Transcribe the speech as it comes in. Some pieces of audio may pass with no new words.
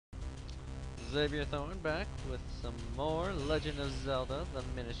Xavier back with some more Legend of Zelda The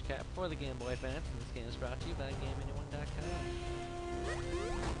Minish cap for the Game Boy Advance, and this game is brought to you by GameAnyone.com.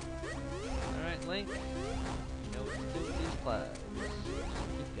 Alright, Link, you know what to do with these clouds.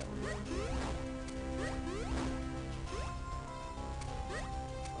 Keep going.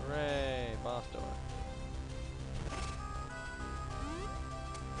 Hooray, boss door.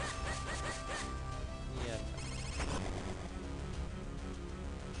 Yeah.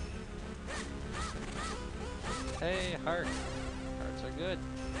 Hey, heart. Hearts are good.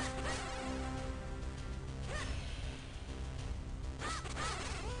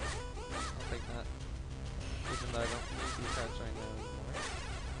 I'll take that. Even though I don't need these hearts right now anymore.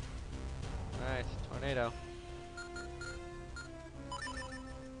 Alright, tornado.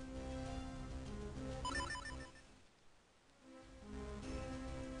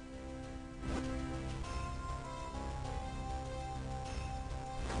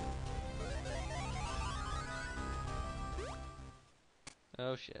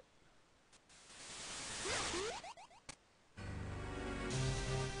 Oh shit.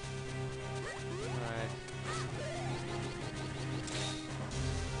 Alright.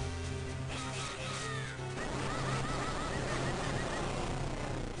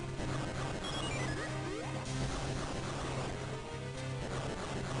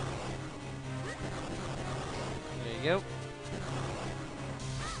 There you go.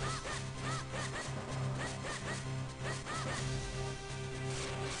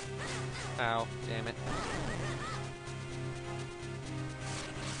 Ow, damn it.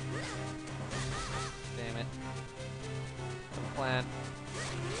 Damn it. No plan.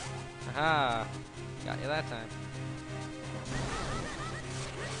 Aha! Got you that time.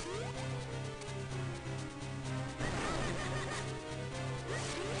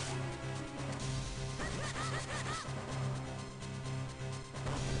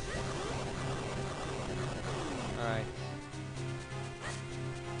 Alright.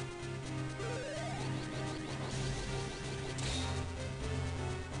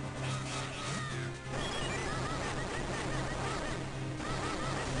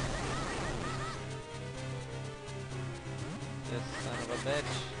 This son of a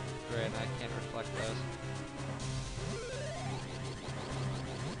bitch. Great, I can't reflect those.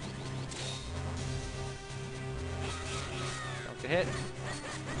 Don't get hit.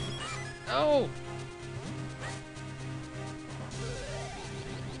 No!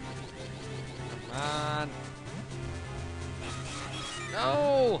 Come on.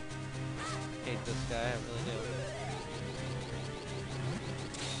 No! I hate this guy, I really do.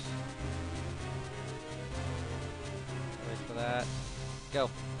 Wait for that. Go.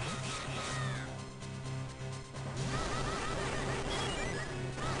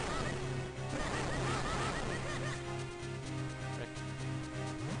 Frick.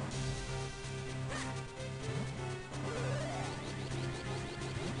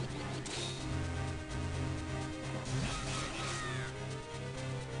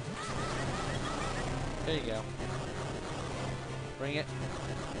 There you go. Bring it.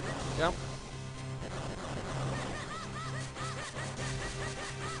 Jump.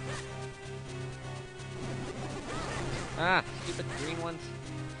 Ah, stupid green ones.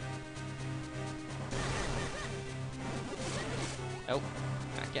 Oh,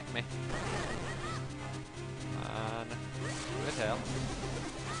 not getting me. Come on. Good hell.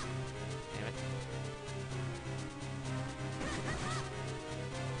 Damn it.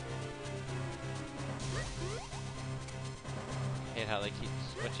 I hate how they keep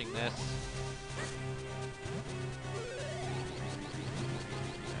switching this.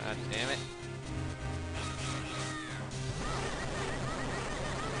 God damn it.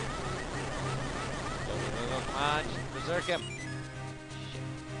 Come on, just berserk him. Shit.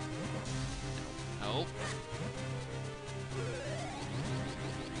 Nope.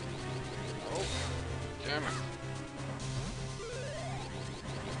 Oh, damn it.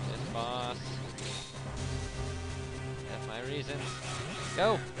 This boss. Have my reasons.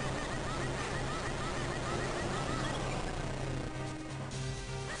 Go.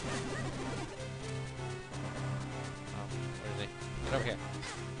 Oh, where is he? Get over here.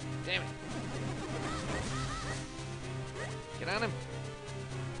 Damn it. Get on him!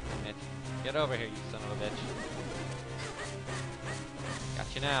 Damn it. Get over here, you son of a bitch.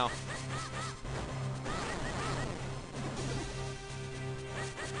 Got you now.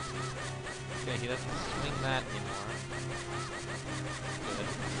 Okay, he doesn't swing that anymore. Good.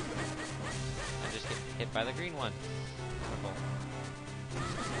 I just get hit by the green one. Wonderful.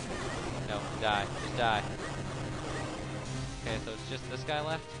 No, die. Just die. Okay, so it's just this guy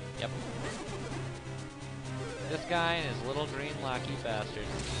left? Yep. This guy and his little green locky bastard.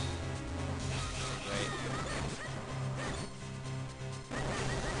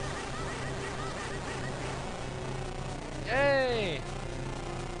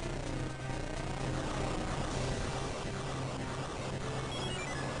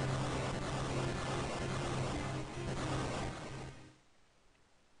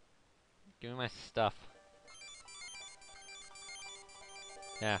 my stuff?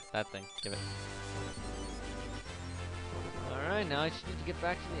 Yeah, that thing. Give it. Alright, now I just need to get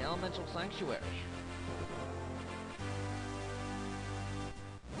back to the elemental sanctuary.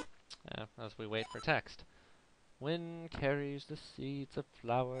 As we wait for text. Wind carries the seeds of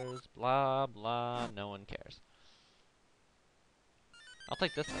flowers, blah blah, no one cares. I'll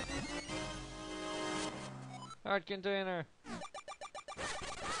take this one. Hard container!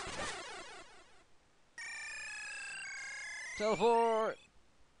 Teleport!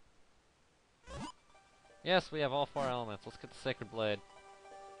 Yes, we have all 4 elements. Let's get the Sacred Blade.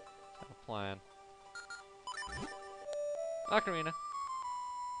 Have a plan. Ocarina.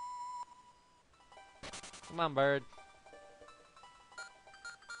 Come on, bird.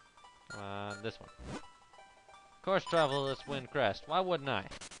 Come on, this one. Of course, travel this wind crest. Why wouldn't I?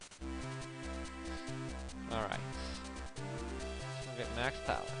 Alright. We'll get max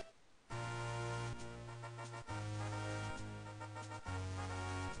power.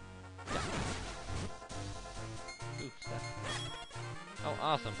 Ooh, step. Oh,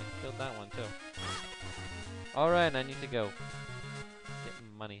 awesome. We killed that one, too. Alright, I need to go. Get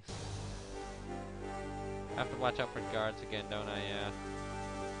monies. I have to watch out for guards again, don't I? Yeah.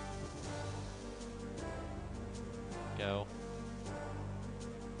 Go.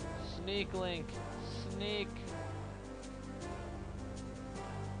 Sneak, Link! Sneak!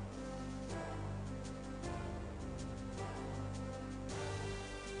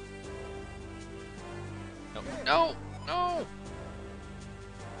 No! No! No!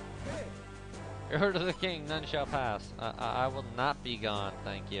 Your word of the king, none shall pass. I will not be gone,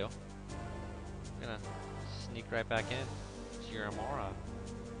 thank you. I'm gonna sneak right back in. You're a moron.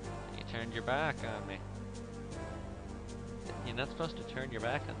 You turned your back on me. You're not supposed to turn your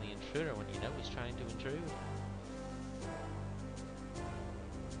back on the intruder when you know he's trying to intrude.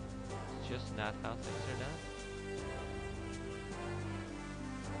 It's just not how things are done.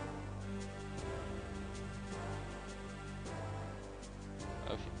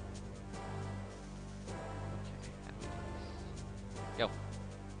 Oh shit. Okay, how do we do this? Go.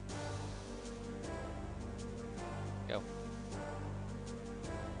 Go.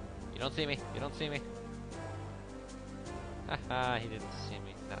 You don't see me. You don't see me. Haha, he didn't see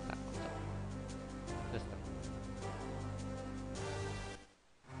me. Not that one. Sorry. This thing.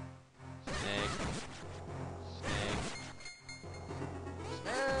 Snake. Snake.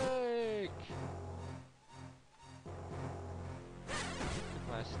 Snake!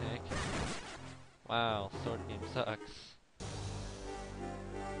 Goodbye, snake. Wow, sword game sucks.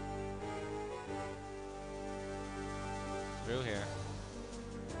 Through here.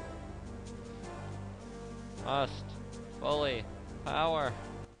 Must. Fully. Power.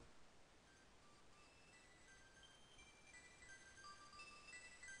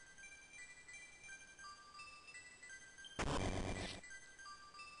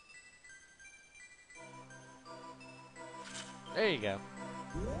 There you go.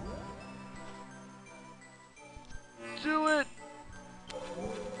 Do it!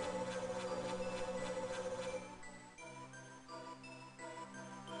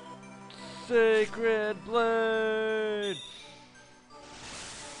 Sacred Blade!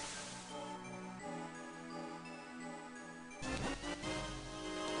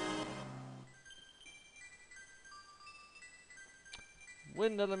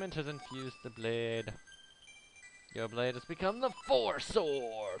 Wind element has infused the blade. Your blade has become the Force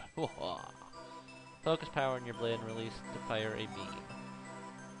Sword! Focus power in your blade and release to fire a beam.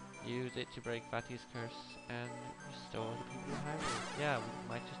 Use it to break Vati's curse and restore the people of Hyrule. Yeah, we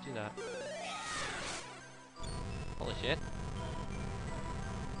might just do that. Holy shit.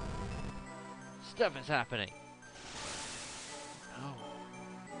 Stuff is happening! Oh.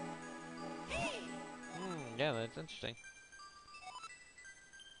 Yeah, that's interesting.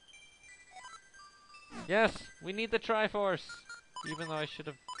 Yes, we need the Triforce! Even though I should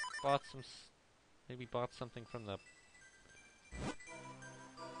have bought some... maybe bought something from the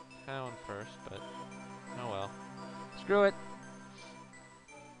town first, but oh well. Screw it!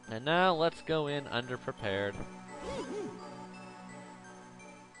 And now let's go in underprepared.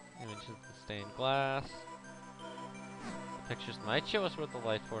 Images of the stained glass. The pictures might show us where the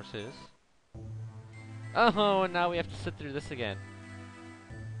light force is. Oh, and now we have to sit through this again.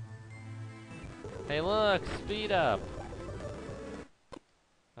 Hey look, speed up!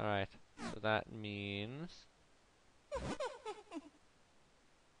 Alright, so that means...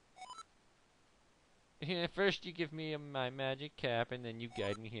 first you give me my magic cap, and then you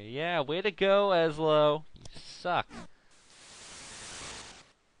guide me here. Yeah, way to go, Eslo! You suck.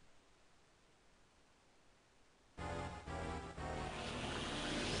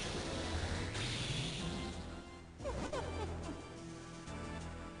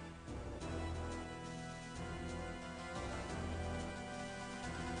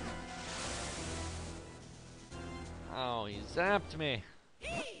 Zapped me.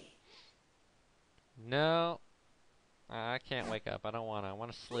 No. I can't wake up. I don't wanna. I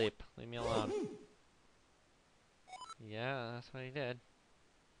wanna sleep. Leave me alone. Yeah, that's what he did.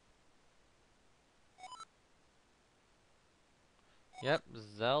 Yep,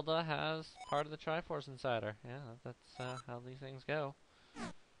 Zelda has part of the Triforce inside her. Yeah, that's how these things go.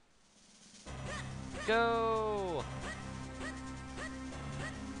 Go!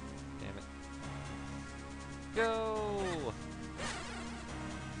 Damn it. Go!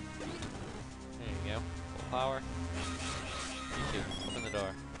 There you go. Full power. You two, open the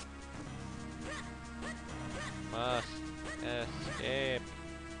door. Must escape.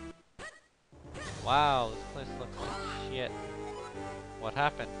 Wow, this place looks like shit. What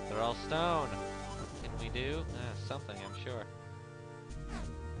happened? They're all stone. What can we do? Something, I'm sure.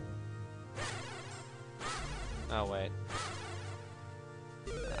 Oh, wait.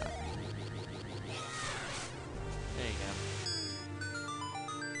 There you go.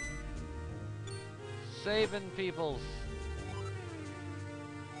 Saving peoples.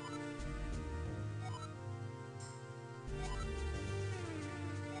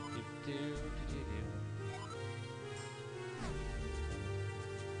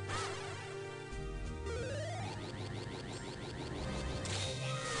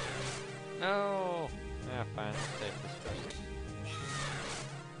 No! Ah, fine. Save this person.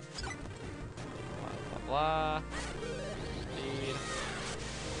 Blah, blah, blah. Speed.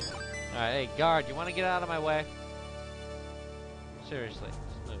 Alright, hey, guard, you want to get out of my way? Seriously,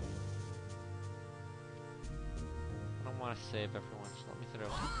 just move. I don't want to save everyone, just let me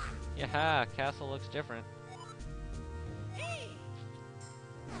through. Yaha! Castle looks different.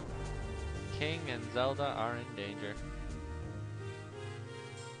 King and Zelda are in danger.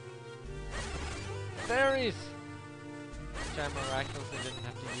 Fairies! Which I miraculously didn't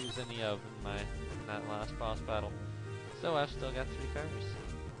have to use any of in that last boss battle. So I've still got 3 fairies.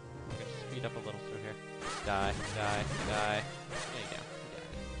 I'm gonna speed up a little through here. Die, die, die. There you go.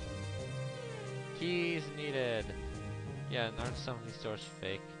 Keys needed. Yeah, and aren't some of these doors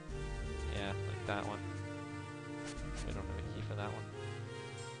fake? Yeah, like that one. We don't have a key for that one.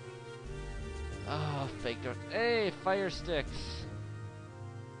 Ah, fake doors. Hey, fire sticks!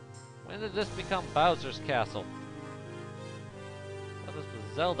 When did this become Bowser's castle? What is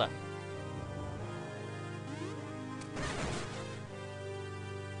with Zelda?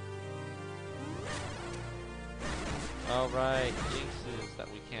 Oh right, jinxes that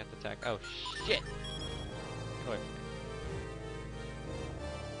we can't attack. Oh shit! Get away from me.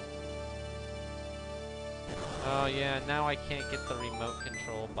 Oh yeah, now I can't get the remote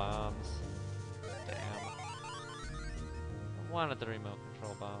control bombs. Damn. I wanted the remote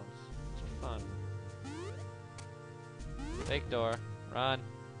control bombs. Fun. Fake door. Run.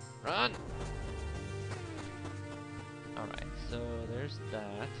 Run! Alright, so there's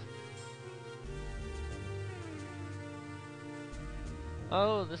that.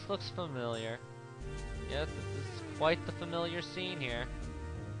 Oh, this looks familiar. Yes, this is quite the familiar scene here.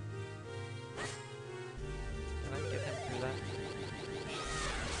 Can I get him through that?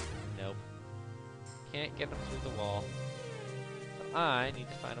 Nope. Can't get him through the wall. So I need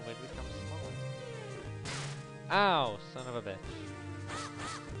to find a way to become smaller. Ow! Son of a bitch.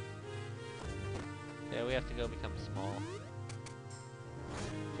 Yeah, we have to go become small.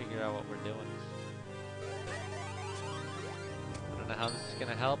 Figure out what we're doing. I don't know how this is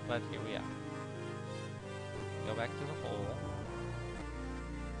gonna help, but here we are. Go back to the hole.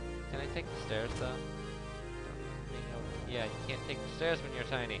 Can I take the stairs though? Yeah, you can't take the stairs when you're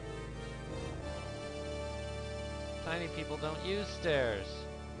tiny. Tiny people don't use stairs.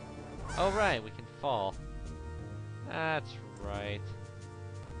 Oh right, we can fall. That's right.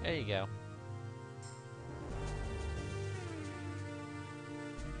 There you go.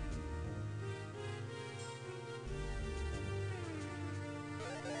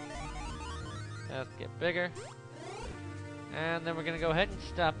 Let's get bigger. And then we're gonna go ahead and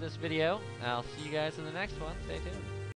stop this video. I'll see you guys in the next one. Stay tuned.